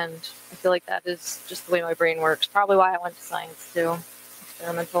 And I feel like that is just the way my brain works. Probably why I went to science too.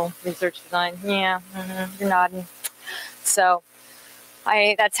 Experimental research design. Yeah, you're nodding. So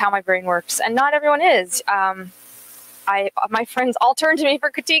that's how my brain works. And not everyone is. My friends all turn to me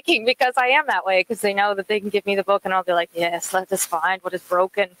for critiquing because I am that way, because they know that they can give me the book and I'll be like, yes, let us find what is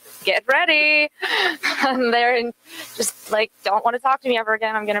broken. Get ready. And they're just like, don't want to talk to me ever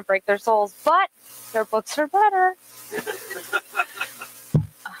again. I'm going to break their souls. But their books are better.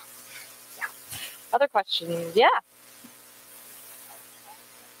 Yeah. Other questions? Yeah.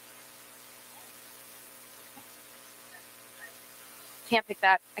 Can't pick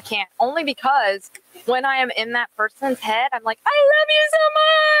that. I can't. Only because when I am in that person's head, I'm like, I love you so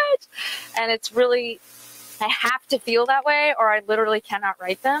much. And it's really I have to feel that way or I literally cannot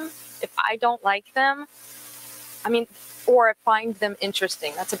write them. If I don't like them, I mean, or I find them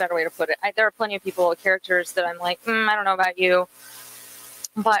interesting. That's a better way to put it. There are plenty of people, characters that I'm like, I don't know about you,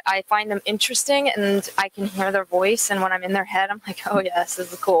 but I find them interesting and I can hear their voice. And when I'm in their head, I'm like, oh yes,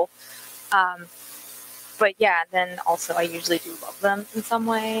 this is cool. But yeah, then also I usually do love them in some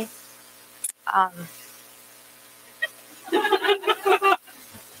way.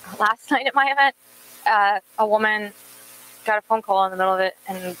 Last night at my event, a woman got a phone call in the middle of it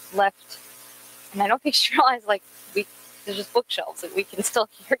and left. And I don't think she realized, like, there's just bookshelves, like, we can still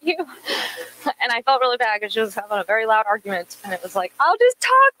hear you. And I felt really bad because she was having a very loud argument. And it was like, I'll just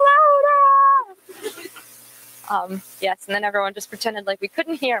talk louder. Yes, and then everyone just pretended like we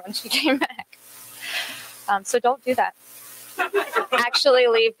couldn't hear when she came back. So don't do that. Actually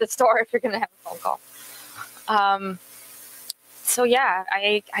leave the store if you're going to have a phone call. So yeah,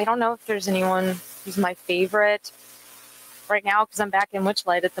 I don't know if there's anyone who's my favorite right now because I'm back in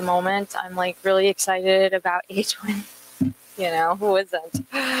Witchlight at the moment. I'm like really excited about H-Wing. You know, who isn't?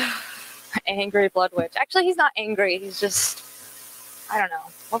 Angry Blood Witch. Actually, he's not angry. He's just, I don't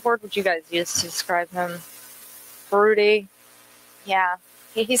know. What word would you guys use to describe him? Broody. Yeah.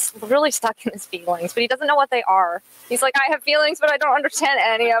 He's really stuck in his feelings, but he doesn't know what they are. He's like, I have feelings, but I don't understand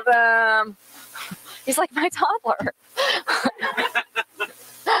any of them. He's like my toddler.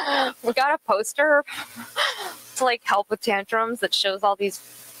 We got a poster to like help with tantrums that shows all these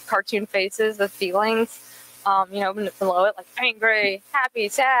cartoon faces with feelings. You know, below it, like angry, happy,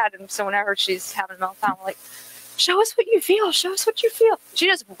 sad. And so whenever she's having a meltdown, we're like, show us what you feel. Show us what you feel. She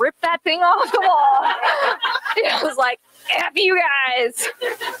just ripped that thing off the wall. It was like, F you guys.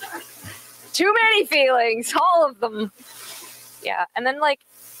 Too many feelings, all of them. Yeah, and then like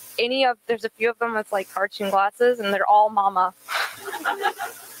there's a few of them with like cartoon glasses, and they're all mama.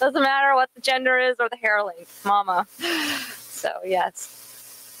 Doesn't matter what the gender is or the hair length, mama. So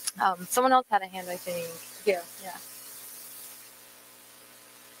yes. Someone else had a hand, I think. Here, yeah.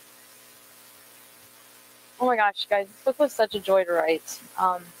 Oh my gosh, guys, this book was such a joy to write.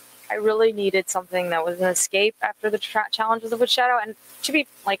 I really needed something that was an escape after the challenges of Witch Shadow. And to be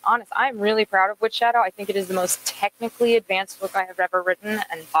like honest, I'm really proud of Witch Shadow. I think it is the most technically advanced book I have ever written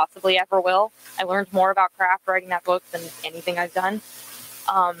and possibly ever will. I learned more about craft writing that book than anything I've done.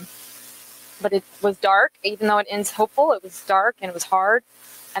 But it was dark, even though it ends hopeful. It was dark and it was hard.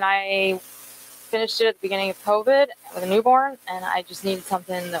 And I finished it at the beginning of COVID with a newborn, and I just needed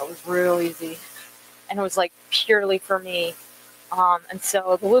something that was real easy. And it was like purely for me. And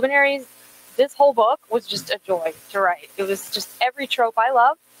so the Luminaries, this whole book was just a joy to write. It was just every trope I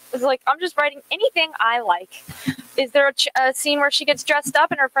love. It was like, I'm just writing anything I like. Is there a scene where she gets dressed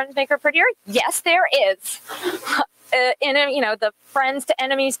up and her friends make her prettier? Yes, there is. And you know, the friends to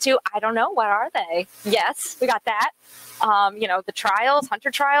enemies to, I don't know, what are they? Yes, we got that. You know, the trials,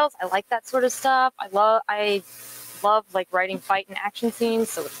 hunter trials, I like that sort of stuff. I love like writing fight and action scenes,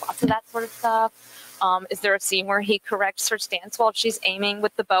 so it's lots of that sort of stuff. Is there a scene where he corrects her stance while she's aiming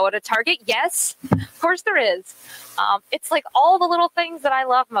with the bow at a target? Yes, of course there is. It's like all the little things that I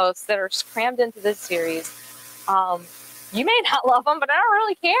love most that are crammed into this series. You may not love them, but I don't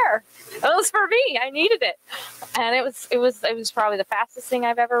really care. It was for me. I needed it, and it was probably the fastest thing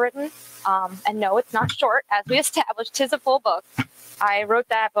I've ever written. And no, it's not short, as we established. 'Tis a full book. I wrote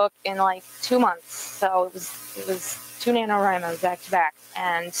that book in like 2 months, so it was 2 NaNoWriMos back to back,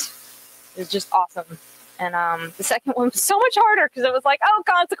 and it was just awesome. And the second one was so much harder because it was like, oh,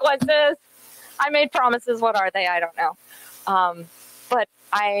 consequences. I made promises. What are they? I don't know. But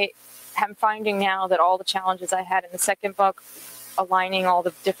I am finding now that all the challenges I had in the second book, aligning all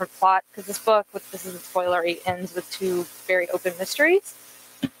the different plots, because this isn't spoilery, ends with 2 very open mysteries.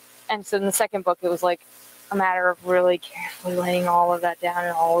 And so in the second book, it was like a matter of really carefully laying all of that down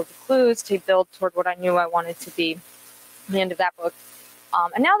and all of the clues to build toward what I knew I wanted to be the end of that book.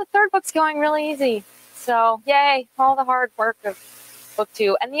 And now the third book's going really easy. So yay, all the hard work of book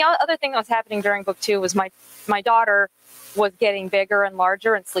 2. And the other thing that was happening during book 2 was my daughter was getting bigger and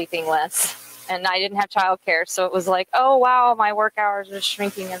larger and sleeping less. And I didn't have childcare, so it was like, oh wow, my work hours are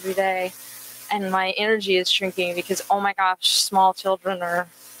shrinking every day. And my energy is shrinking because, oh my gosh, small children are,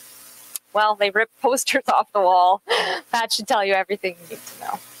 well, they rip posters off the wall. That should tell you everything you need to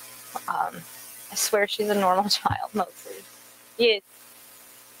know. I swear she's a normal child, mostly. Yes.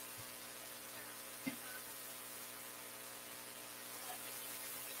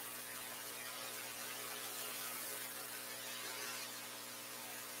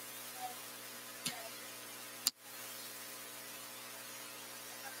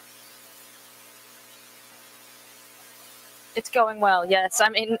 It's going well, yes. I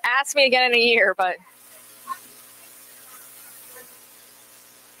mean, ask me again in a year, but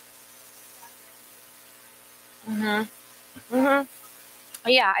Mm-hmm. Mm-hmm.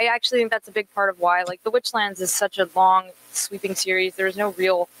 Yeah, I actually think that's a big part of why, like, The Witchlands is such a long, sweeping series. There's no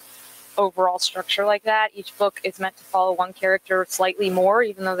real overall structure like that. Each book is meant to follow one character slightly more,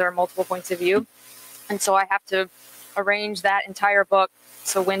 even though there are multiple points of view. And so I have to arrange that entire book.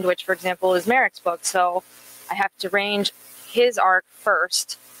 So Wind Witch, for example, is Merrick's book. So I have to arrange his arc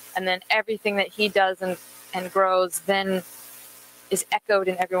first, and then everything that he does and grows then is echoed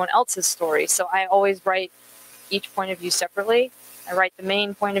in everyone else's story. So I always write each point of view separately. I write the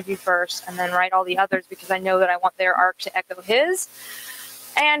main point of view first, and then write all the others because I know that I want their arc to echo his.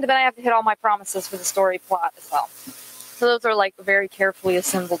 And then I have to hit all my promises for the story plot as well. So those are like very carefully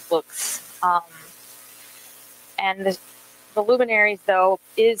assembled books. And the Luminaries, though,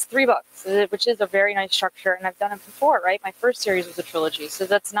 is 3 books, which is a very nice structure. And I've done it before, right? My first series was a trilogy, so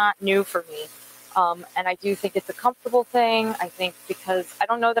that's not new for me. And I do think it's a comfortable thing. I think because I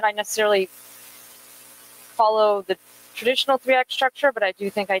don't know that I necessarily follow the traditional 3-act structure, but I do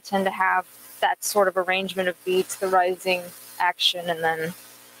think I tend to have that sort of arrangement of beats, the rising action, and then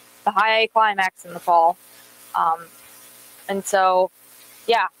the high climax in the fall. And so,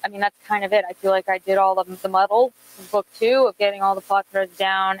 yeah, I mean, that's kind of it. I feel like I did all of the muddle of book 2 of getting all the plot threads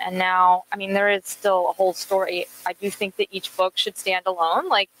down. And now, I mean, there is still a whole story. I do think that each book should stand alone.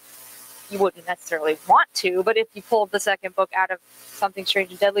 Like, you wouldn't necessarily want to, but if you pulled the second book out of Something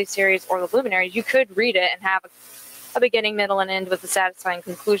Strange and Deadly series or the Luminaries, you could read it and have a beginning, middle, and end with a satisfying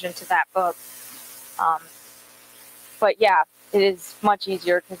conclusion to that book. But yeah, it is much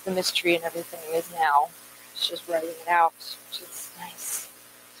easier because the mystery and everything is now just writing it out, which is nice.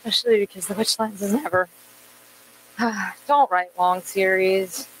 Especially because The Witchlands is never. Don't write long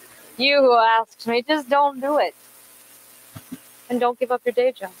series. You who asked me, just don't do it. And don't give up your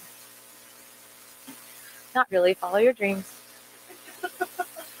day job. Not really. Follow your dreams.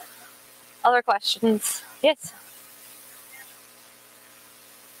 Other questions? Yes.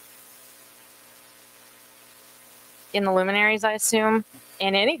 In the Luminaries, I assume,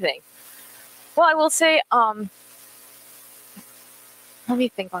 in anything. Well, I will say, let me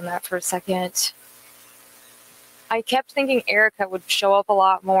think on that for a second. I kept thinking Erica would show up a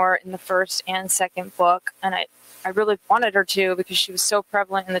lot more in the first and second book, and I really wanted her to because she was so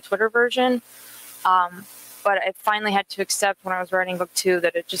prevalent in the Twitter version. But I finally had to accept when I was writing book 2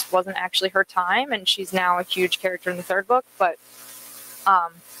 that it just wasn't actually her time, and she's now a huge character in the third book. But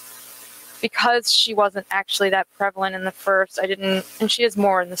because she wasn't actually that prevalent in the first, and she is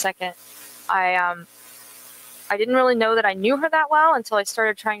more in the second. I didn't really know that I knew her that well until I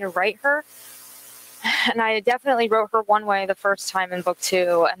started trying to write her. And I definitely wrote her one way the first time in book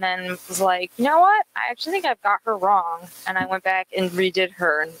 2, and then was like, you know what? I actually think I've got her wrong. And I went back and redid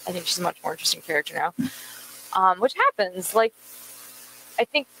her, and I think she's a much more interesting character now. Which happens. Like, I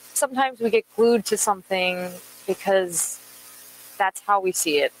think sometimes we get glued to something because that's how we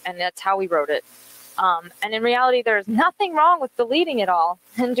see it, and that's how we wrote it. And in reality, there's nothing wrong with deleting it all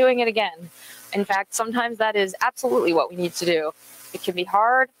and doing it again. In fact, sometimes that is absolutely what we need to do. It can be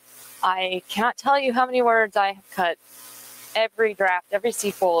hard. I cannot tell you how many words I have cut. Every draft, every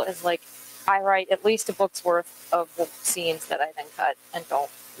sequel is like, I write at least a book's worth of scenes that I then cut and don't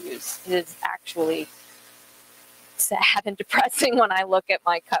use. It is actually sad and depressing when I look at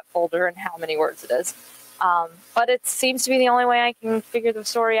my cut folder and how many words it is. But it seems to be the only way I can figure the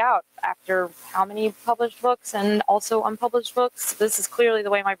story out after how many published books and also unpublished books. This is clearly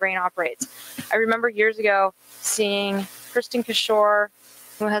the way my brain operates. I remember years ago seeing Kristen Kishore,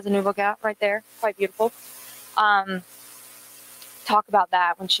 who has a new book out right there, quite beautiful, talk about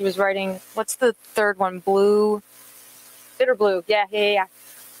that when she was writing, what's the third one? Bitter Blue. Yeah.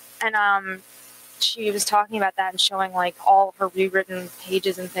 And she was talking about that and showing like all her rewritten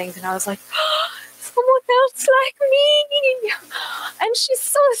pages and things, and I was like, someone else like me, and she's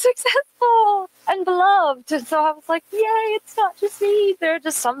so successful and beloved. So I was like, yay, it's not just me. There are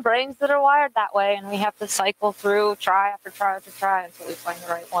just some brains that are wired that way, and we have to cycle through try after try after try until we find the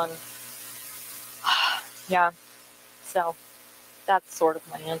right one. Yeah, so that's sort of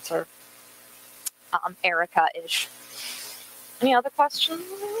my answer. Erica-ish. Any other questions?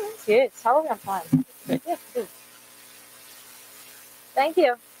 Yes. How are we on time? Good. Yeah, good. Thank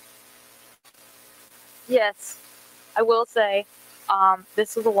you. Yes, I will say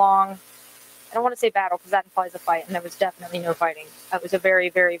this was a long, I don't want to say battle because that implies a fight, and there was definitely no fighting. It was a very,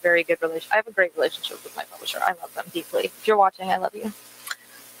 very, very good relationship. I have a great relationship with my publisher. I love them deeply. If you're watching, I love you.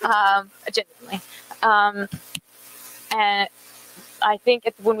 Genuinely. And I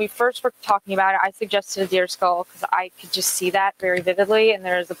think when we first were talking about it, I suggested a deer skull because I could just see that very vividly. And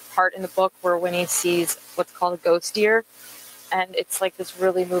there's a part in the book where Winnie sees what's called a ghost deer, and it's like this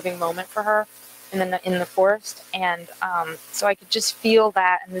really moving moment for her. in the forest, and so I could just feel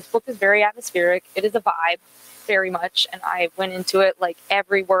that. And this book is very atmospheric. It is a vibe, very much, and I went into it like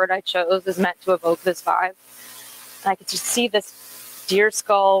every word I chose is meant to evoke this vibe. And I could just see this deer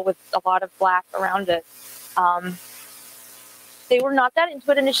skull with a lot of black around it. They were not that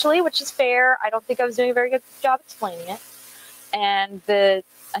into it initially, which is fair. I don't think I was doing a very good job explaining it. And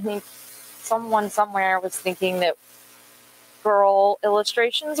I think someone somewhere was thinking that girl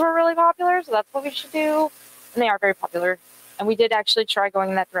illustrations were really popular, so that's what we should do. And they are very popular. And we did actually try going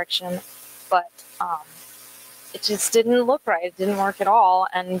in that direction, but it just didn't look right. It didn't work at all.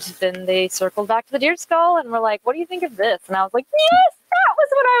 And then they circled back to the deer skull and were like, what do you think of this? And I was like, yes, that was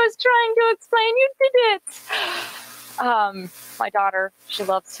what I was trying to explain. You did it. My daughter, she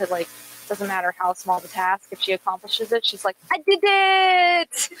loves to, like, doesn't matter how small the task, if she accomplishes it, she's like, I did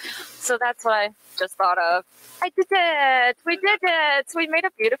it. So that's what I just thought of. I did it. We did it. We made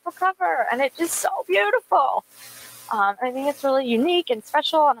a beautiful cover, and it's just so beautiful. I think it's really unique and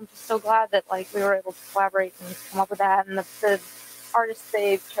special, and I'm just so glad that, like, we were able to collaborate and come up with that. And the artist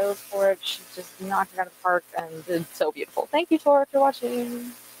they chose for it, she just knocked it out of the park, and it's so beautiful. Thank you, Tor, for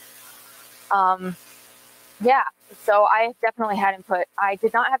watching. Yeah, so I definitely had input. I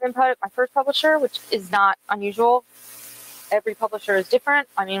did not have input at my first publisher, which is not unusual. Every publisher is different.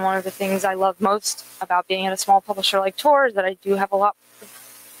 I mean, one of the things I love most about being at a small publisher like Tor is that I do have a lot,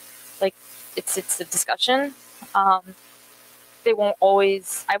 like, it's a discussion. I won't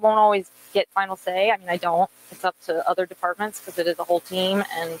always get final say. I mean, I don't. It's up to other departments because it is a whole team,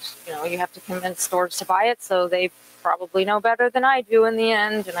 and, you know, you have to convince stores to buy it, so they probably know better than I do in the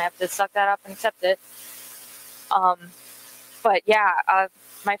end, and I have to suck that up and accept it. But yeah,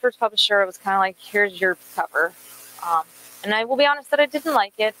 my first publisher, it was kind of like, here's your cover. And I will be honest that I didn't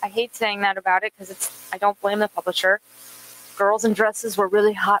like it. I hate saying that about it because I don't blame the publisher. Girls in dresses were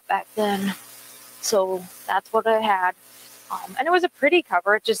really hot back then. So that's what I had. And it was a pretty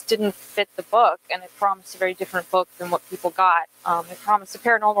cover. It just didn't fit the book, and it promised a very different book than what people got. It promised a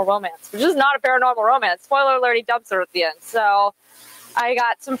paranormal romance, which is not a paranormal romance. Spoiler alert, he dumps her at the end. So I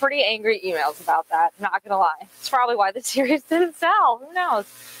got some pretty angry emails about that, not gonna lie. It's probably why the series didn't sell. Who knows?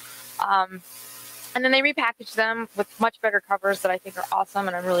 And then they repackaged them with much better covers that I think are awesome,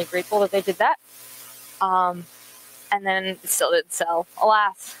 and I'm really grateful that they did that. And then it still didn't sell.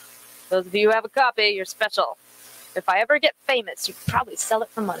 Alas, those of you who have a copy, you're special. If I ever get famous, you could probably sell it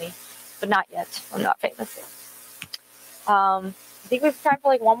for money, but not yet. I'm not famous yet. I think we have time for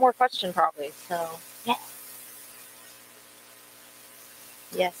like one more question, probably. So, yeah.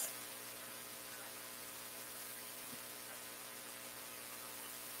 Yes.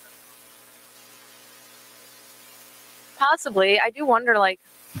 Possibly. I do wonder, like,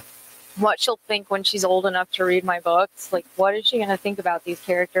 what she'll think when she's old enough to read my books. Like, what is she going to think about these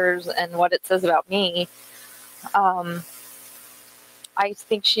characters and what it says about me? I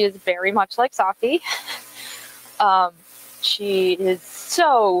think she is very much like Saki. She is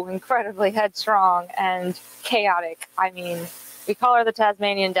so incredibly headstrong and chaotic. I mean, we call her the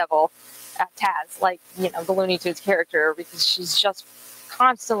Tasmanian Devil, Taz, like, you know, the Looney Tunes character, because she's just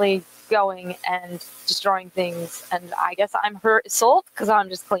constantly going and destroying things, and I guess I'm her Isolde because I'm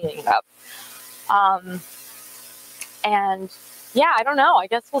just cleaning it up. And yeah, I don't know. I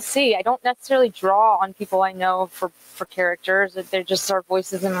guess we'll see. I don't necessarily draw on people I know for characters. They're just sort of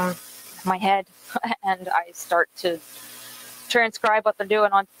voices in my head, and I start to transcribe what they're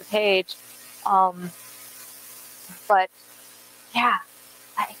doing onto the page. But yeah,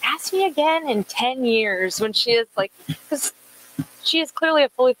 ask me again in 10 years when she is like, because she is clearly a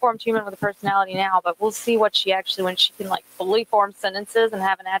fully formed human with a personality now, but we'll see what she actually, when she can like fully form sentences and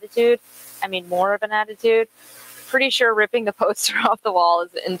have an attitude. I mean, more of an attitude. Pretty sure ripping the poster off the wall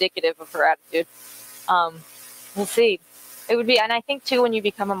is indicative of her attitude. We'll see. It would be, and I think too, when you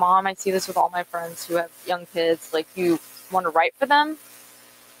become a mom, I see this with all my friends who have young kids, like, you want to write for them.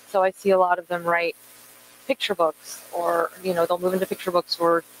 So I see a lot of them write picture books, or, you know, they'll move into picture books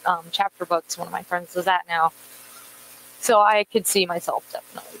or chapter books. One of my friends does that now. So I could see myself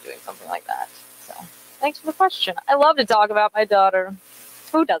definitely doing something like that. So thanks for the question. I love to talk about my daughter.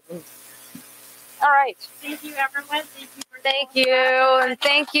 Who doesn't? All right. Thank you, everyone. Thank you. Thank you. And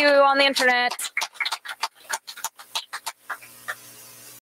thank you on the internet.